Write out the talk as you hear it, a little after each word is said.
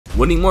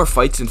Winning more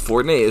fights in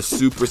Fortnite is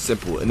super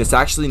simple, and it's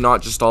actually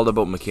not just all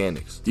about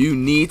mechanics. You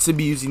need to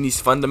be using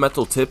these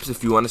fundamental tips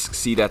if you want to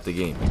succeed at the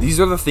game. These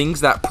are the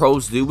things that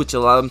pros do which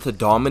allow them to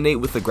dominate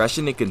with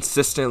aggression and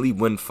consistently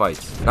win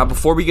fights. Now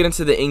before we get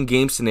into the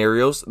in-game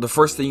scenarios, the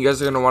first thing you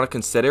guys are going to want to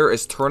consider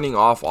is turning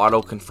off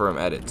auto-confirm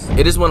edits.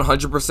 It is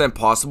 100%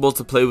 possible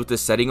to play with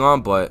this setting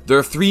on, but there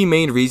are 3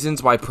 main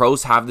reasons why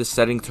pros have this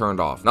setting turned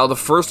off. Now the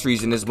first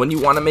reason is when you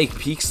want to make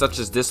peeks such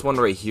as this one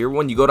right here,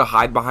 when you go to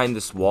hide behind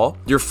this wall,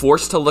 you're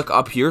forced to look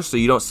up here so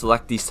you don't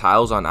select these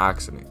tiles on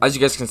accident. As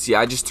you guys can see,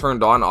 I just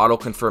turned on auto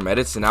confirm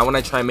edits, and now when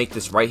I try and make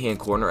this right hand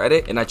corner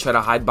edit and I try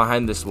to hide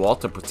behind this wall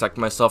to protect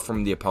myself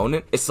from the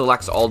opponent, it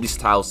selects all these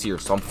tiles here,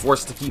 so I'm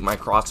forced to keep my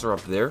crosshair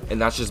up there,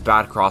 and that's just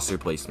bad crosshair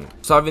placement.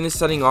 So having this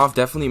setting off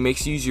definitely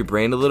makes you use your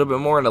brain a little bit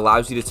more and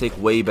allows you to take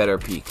way better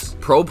peeks.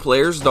 Pro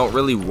players don't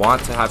really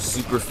want to have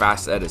super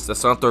fast edits.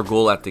 That's not their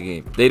goal at the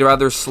game. They'd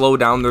rather slow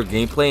down their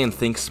gameplay and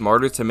think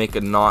smarter to make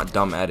a not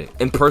dumb edit.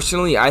 And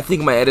personally, I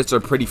think my edits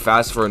are pretty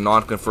fast for a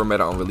non-confirm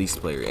edit on release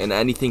player, and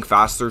anything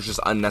faster is just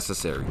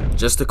unnecessary.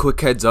 Just a quick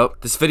heads up,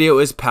 this video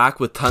is packed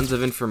with tons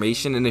of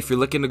information, and if you're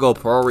looking to go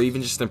pro or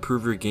even just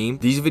improve your game,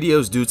 these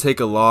videos do take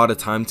a lot of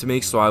time to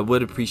make, so I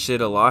would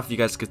appreciate a lot if you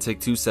guys could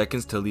take 2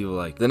 seconds to leave a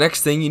like. The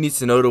next thing you need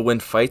to know to win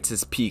fights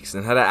is peeks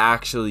and how to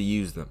actually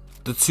use them.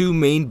 The 2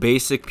 main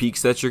basic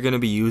peeks that you're going to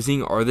be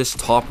using are this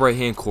top right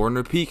hand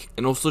corner peek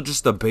and also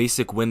just the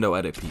basic window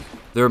edit peek.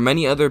 There are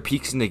many other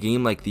peeks in the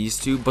game like these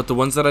 2, but the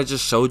ones that I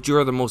just showed you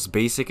are the most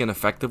basic and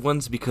effective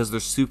ones because they're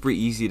super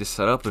easy to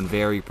set up and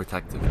very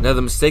protective. Now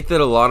the mistake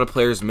that a lot of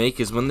players make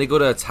is when they go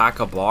to attack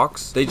a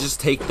box, they just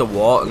take the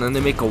wall and then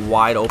they make a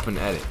wide open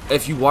edit.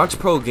 If you watch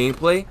pro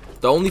gameplay,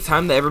 the only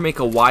time they ever make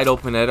a wide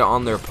open edit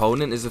on their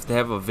opponent is if they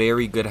have a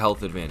very good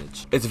health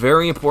advantage. It's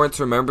very important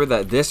to remember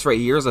that this right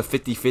here is a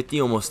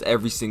 50-50 almost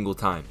every single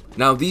time.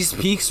 Now these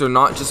peeks are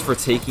not just for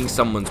taking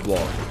someone's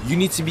wall. You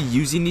need to be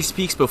using these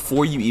peeks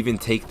before you even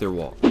take their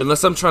wall.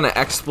 Unless I'm trying to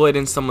exploit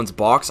in someone's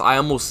box, I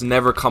almost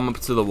never come up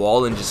to the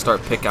wall and just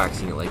start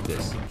pickaxing it like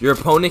this. Your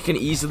opponent can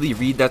easily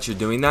read that you're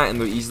doing that and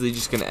they're easily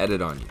just going to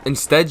edit on you.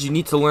 Instead, you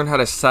need to learn how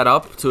to set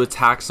up to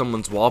attack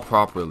someone's wall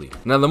properly.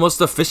 Now the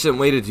most efficient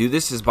way to do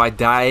this is by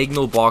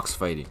diagonal box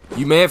fighting.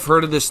 You may have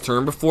heard of this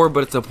term before,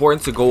 but it's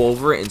important to go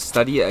over it and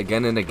study it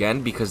again and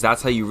again because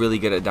that's how you really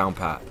get it down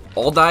pat.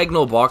 All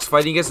diagonal box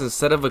fighting is,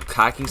 instead of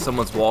attacking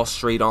someone's wall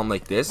straight on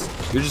like this,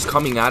 you're just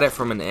coming at it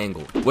from an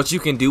angle. What you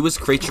can do is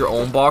create your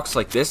own box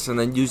like this and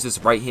then use this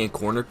right hand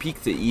corner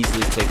peek to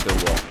easily take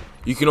their wall.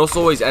 You can also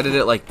always edit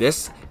it like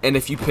this, and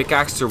if you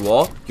pickaxe your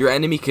wall, your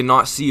enemy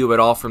cannot see you at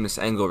all from this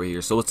angle over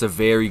here, so it's a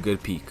very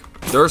good peek.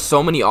 There are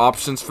so many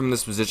options from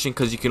this position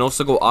because you can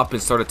also go up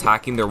and start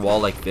attacking their wall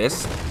like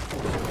this.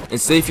 And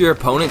say if your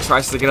opponent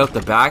tries to get out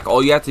the back,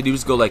 all you have to do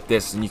is go like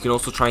this, and you can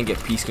also try and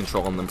get piece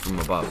control on them from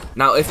above.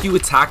 Now if you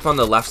attack on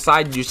the left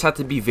side, you just have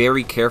to be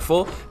very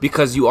careful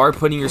because you are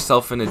putting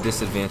yourself in a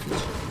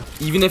disadvantage.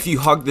 Even if you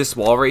hug this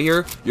wall right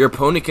here, your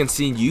opponent can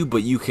see you,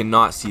 but you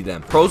cannot see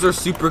them. Pros are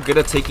super good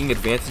at taking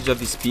advantage of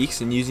these peeks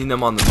and using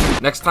them on the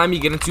move. Next time you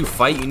get into a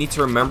fight, you need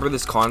to remember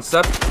this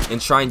concept and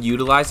try and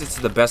utilize it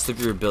to the best of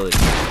your ability.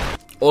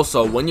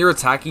 Also, when you're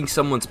attacking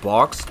someone's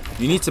box,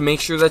 you need to make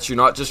sure that you're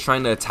not just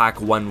trying to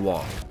attack one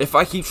wall. If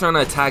I keep trying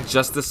to attack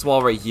just this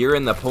wall right here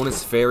and the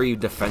opponent's very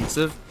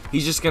defensive,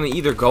 he's just going to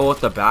either go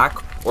at the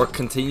back or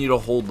continue to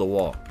hold the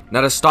wall.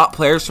 Now to stop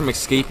players from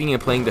escaping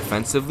and playing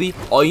defensively,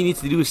 all you need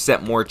to do is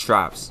set more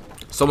traps.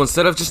 So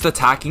instead of just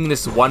attacking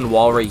this one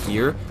wall right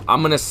here,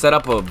 I'm going to set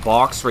up a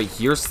box right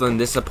here so then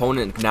this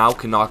opponent now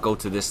cannot go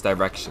to this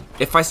direction.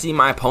 If I see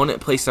my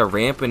opponent place a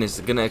ramp and is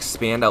going to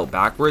expand out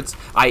backwards,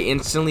 I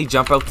instantly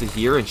jump out to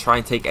here and try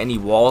and take any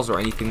walls or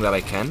anything that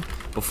I can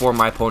before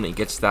my opponent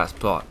gets to that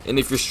spot. And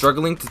if you're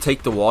struggling to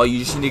take the wall, you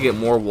just need to get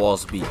more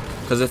walls beat.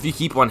 Because if you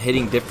keep on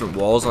hitting different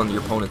walls on your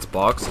opponent's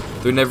box,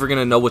 they're never going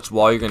to know which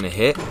wall you're going to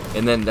hit,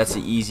 and then that's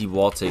an easy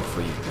wall take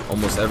for you.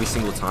 Almost every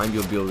single time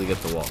you'll be able to get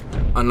the wall.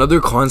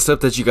 Another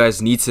concept that you guys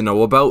need to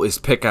know about is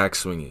pickaxe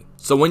swinging.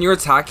 So when you're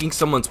attacking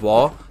someone's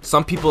wall,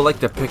 some people like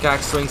to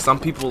pickaxe swing, some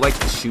people like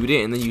to shoot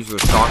it and then use their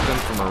shotgun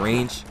from a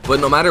range. But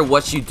no matter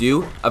what you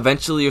do,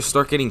 eventually you'll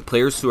start getting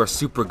players who are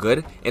super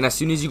good, and as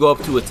soon as you go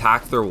up to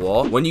attack their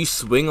wall, when you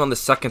swing on the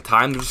second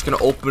time, they're just going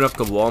to open up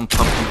the wall and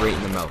pump you right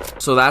in the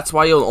mouth. So that's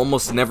why you'll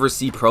almost never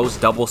see pros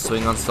double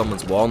swing on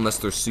someone's wall unless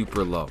they're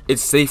super low.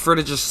 It's safer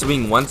to just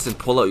swing once and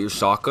pull out your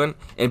shotgun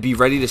and be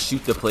ready to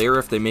shoot the player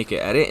if they make an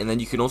edit, and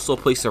then you can also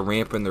place a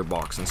ramp in their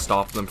box and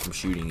stop them from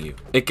shooting you.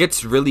 It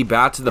gets really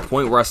bad to the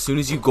point where as soon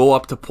as you go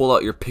up to pull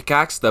out your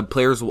pickaxe, the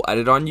players will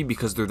edit on you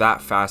because they're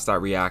that fast at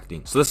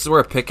reacting. So this is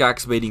where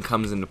pickaxe baiting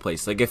comes into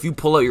place. Like if you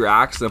pull out your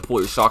axe and then pull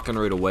out your shotgun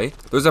right away,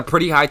 there's a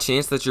pretty high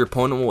chance that your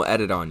opponent will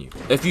edit on you.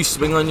 If you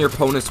swing on your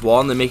opponent's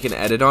wall and they make an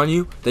edit on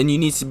you, then you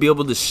need to be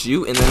able to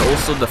shoot and then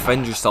also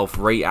defend yourself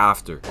right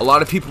after. A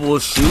lot of people will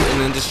shoot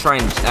and then just try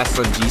and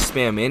SMG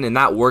spam in, and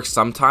that works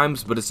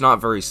sometimes, but it's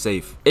not very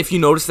safe. If you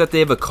notice that they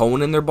have a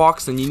cone in their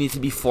box, then you need to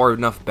be far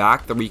enough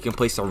back that where you can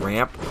place a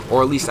ramp,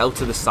 or at least out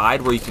to the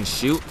side where you can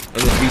shoot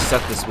and then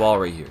reset this wall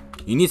right here.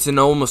 You need to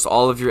know almost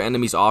all of your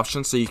enemy's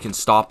options so you can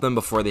stop them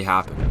before they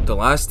happen. The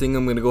last thing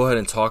I'm going to go ahead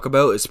and talk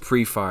about is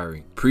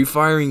pre-firing.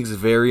 Pre-firing is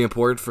very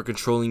important for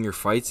controlling your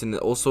fights, and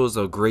it also is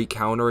a great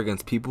counter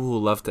against people who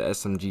love to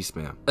SMG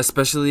spam.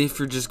 Especially if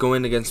you're just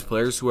going against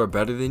players who are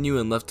better than you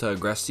and love to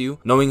aggress you,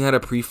 knowing how to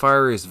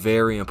pre-fire is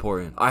very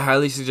important. I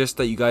highly suggest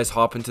that you guys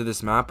hop into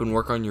this map and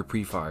work on your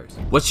pre-fires.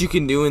 What you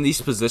can do in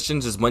these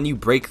positions is when you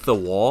break the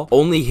wall,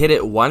 only hit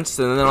it once,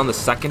 and then on the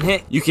second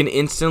hit, you can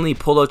instantly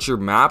pull out your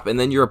map, and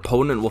then your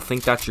opponent will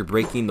think that you're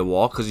breaking the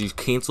wall because you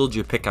canceled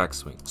your pickaxe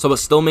swing. So it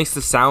still makes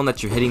the sound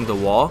that you're hitting the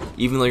wall,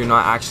 even though you're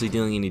not actually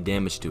dealing any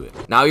damage to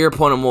it. Now your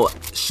opponent will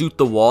shoot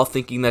the wall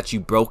thinking that you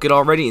broke it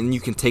already, and you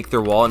can take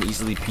their wall and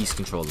easily piece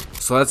control them.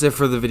 So that's it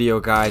for the video,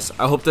 guys.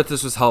 I hope that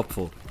this was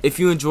helpful. If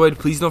you enjoyed,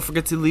 please don't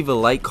forget to leave a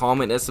like,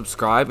 comment, and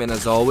subscribe. And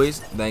as always,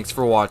 thanks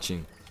for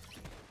watching.